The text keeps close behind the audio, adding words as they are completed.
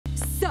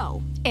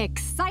So,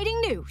 exciting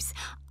news.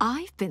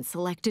 I've been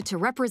selected to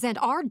represent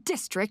our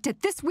district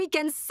at this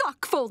weekend's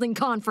sock folding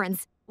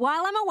conference.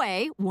 While I'm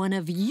away, one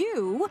of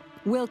you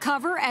will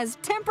cover as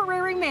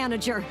temporary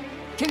manager.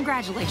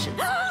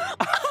 Congratulations.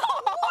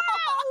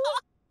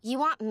 You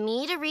want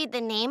me to read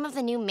the name of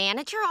the new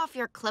manager off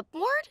your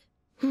clipboard?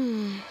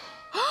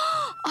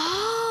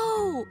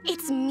 Oh,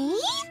 it's me?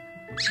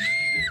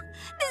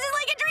 This is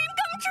like a dream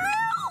come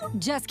true!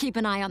 Just keep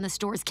an eye on the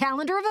store's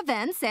calendar of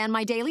events and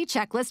my daily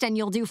checklist, and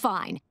you'll do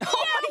fine.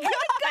 Oh my God!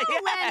 Go,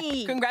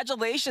 Leni!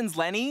 Congratulations,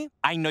 Leni.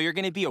 I know you're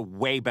gonna be a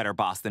way better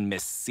boss than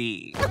Miss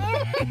C.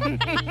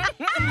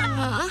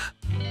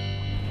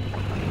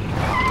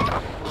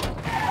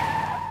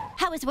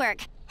 How was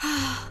work?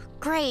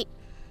 Great.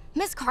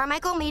 Miss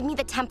Carmichael made me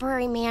the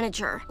temporary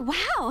manager.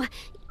 Wow,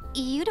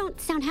 you don't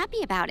sound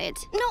happy about it.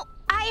 No,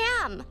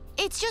 I am.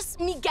 It's just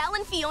Miguel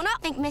and Fiona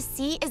think Miss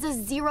C is a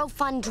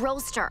zero-fun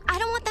drillster. I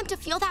don't want them to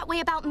feel that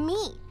way about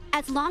me.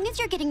 As long as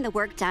you're getting the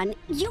work done,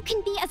 you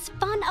can be as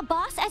fun a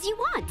boss as you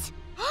want.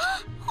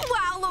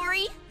 Wow,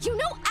 Lori, you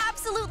know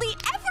absolutely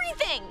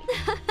everything!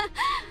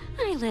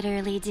 I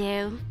literally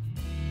do.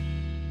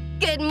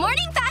 Good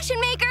morning, fashion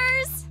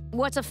makers!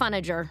 What's a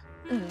FUN-Ager?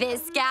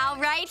 This gal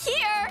right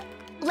here.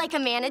 Like a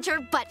manager,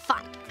 but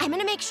fun. I'm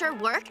gonna make sure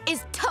work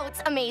is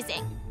totes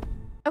amazing.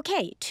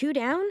 Okay, 2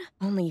 down.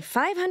 Only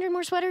 500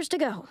 more sweaters to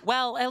go.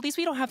 Well, at least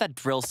we don't have that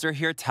drillster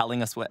here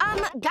telling us what...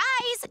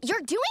 Guys,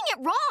 you're doing it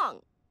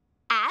wrong.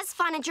 As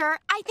FUN-Ager,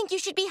 I think you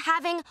should be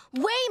having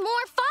way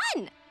more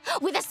fun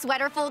with a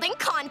sweater folding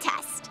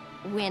contest.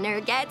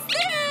 Winner gets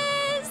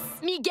this.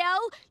 Miguel,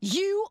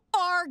 you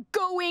are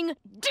going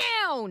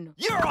down!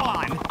 You're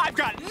on! I've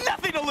got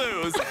nothing to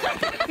lose!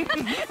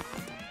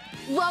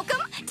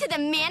 Welcome to the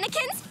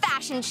Mannequins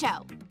Fashion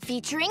Show,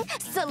 featuring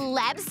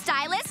celeb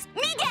stylist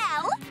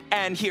Miguel.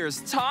 And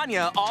here's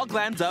Tanya, all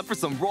glammed up for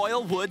some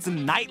Royal Woods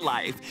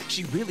nightlife.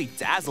 She really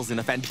dazzles in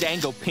a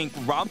Fandango pink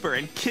romper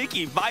and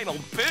kicky vinyl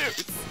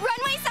boots.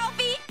 Runway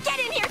selfie! Get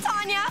in here,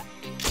 Tanya!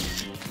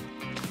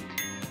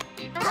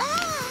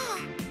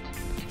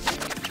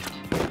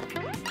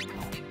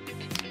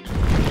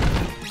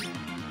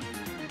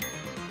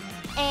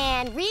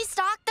 And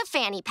restock the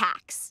fanny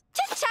packs.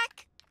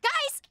 Check.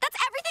 Guys, that's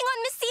everything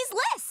on Miss C's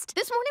list.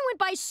 This morning went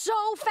by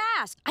so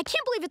fast. I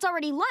can't believe it's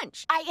already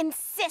lunch. I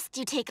insist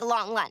you take a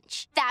long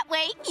lunch. That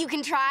way, you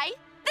can try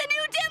the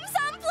new dim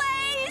sum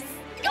place.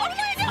 Oh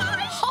my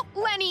gosh! Oh,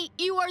 Leni,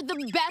 you are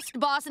the best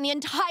boss in the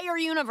entire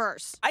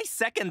universe. I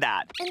second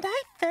that. And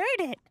I third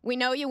it. We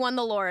know you won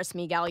the Loris,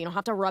 Miguel. You don't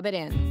have to rub it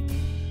in.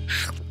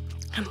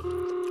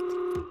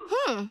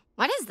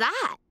 What is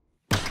that?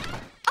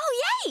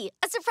 Oh, yay!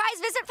 A surprise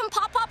visit from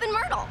Pop Pop and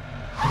Myrtle.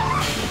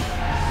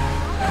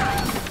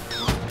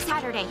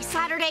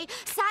 Saturday.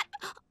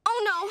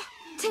 Oh no!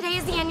 Today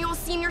is the annual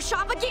senior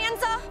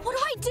shop-aganza. What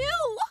do I do?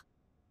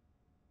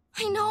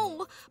 I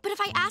know, but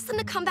if I ask them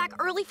to come back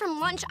early from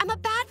lunch, I'm a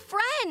bad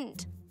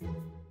friend.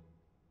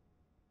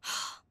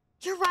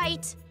 You're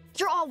right.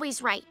 You're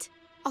always right.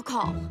 I'll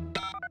call.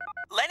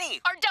 Lenny!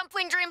 Our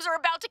dumpling dreams are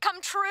about to come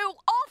true,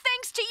 all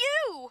thanks to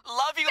you!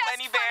 Love you,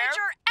 Lenny Bear! Best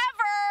FUN-Ager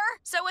ever!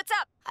 So what's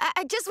up?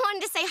 I just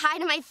wanted to say hi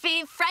to my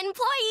friend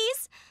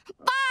employees.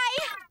 Bye!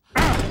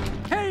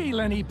 Hey,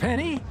 Lenny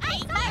Penny.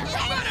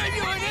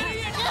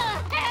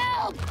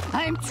 Help!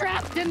 I'm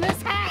trapped in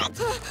this hat!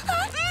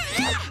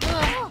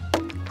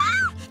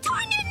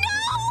 Tanya,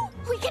 no!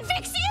 We can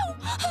fix you!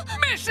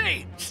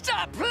 Missy,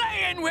 stop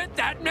playing with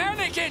that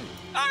mannequin.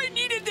 I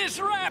needed this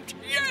wrapped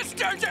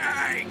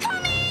yesterday.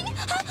 Coming!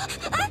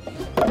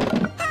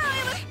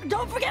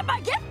 Don't forget my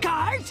gift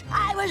cards.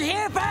 I was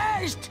here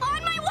first.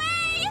 On my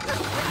way!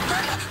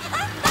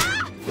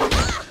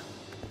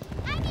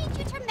 I need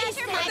you to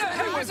measure my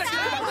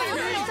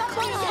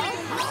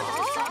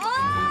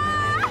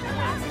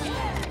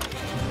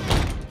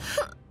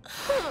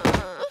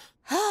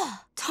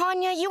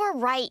Tanya, you were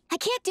right. I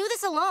can't do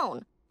this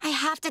alone. I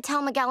have to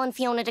tell Miguel and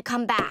Fiona to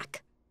come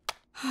back.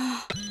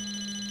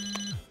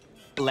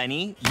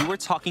 Lenny, you were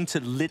talking to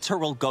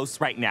literal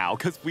ghosts right now,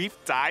 because we've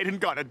died and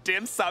gone to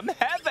dim sum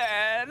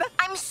heaven.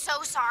 I'm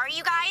so sorry,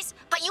 you guys,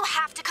 but you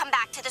have to come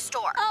back to the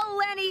store. Oh,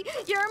 Leni,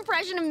 your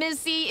impression of Miss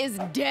C is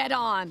dead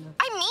on.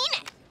 I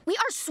mean it. We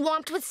are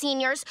swamped with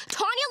seniors.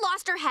 Tanya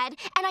lost her head,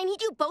 and I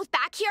need you both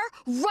back here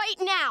right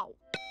now.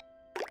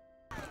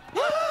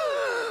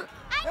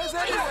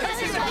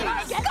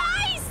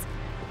 Guys!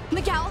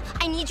 Miguel,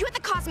 I need you at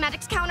the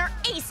cosmetics counter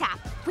ASAP.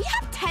 We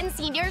have 10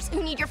 seniors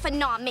who need your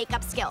phenom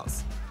makeup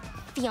skills.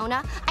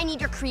 Fiona, I need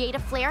your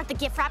creative flair at the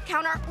gift wrap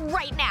counter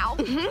right now.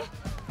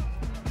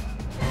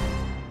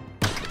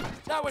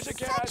 That was a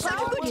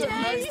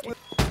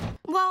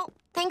Well,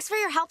 thanks for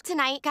your help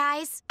tonight,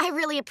 guys. I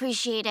really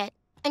appreciate it.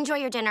 Enjoy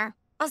your dinner.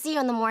 I'll see you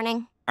in the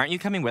morning. Aren't you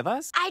coming with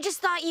us? I just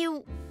thought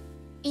you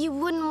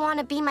wouldn't want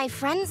to be my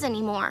friends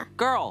anymore.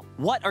 Girl,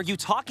 what are you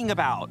talking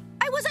about?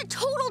 I was a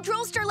total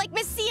drillster like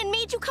Miss C and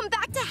made you come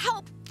back to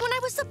help when I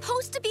was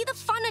supposed to be the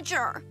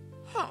FUN-Ager.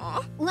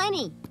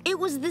 Leni, it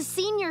was the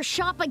senior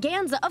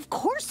shopaganza. Of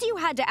course you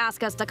had to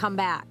ask us to come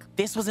back.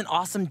 This was an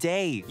awesome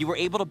day. You were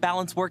able to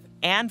balance work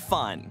and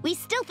fun. We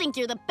still think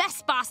you're the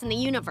best boss in the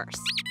universe.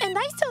 And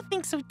I still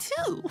think so too.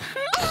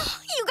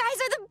 You guys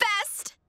are the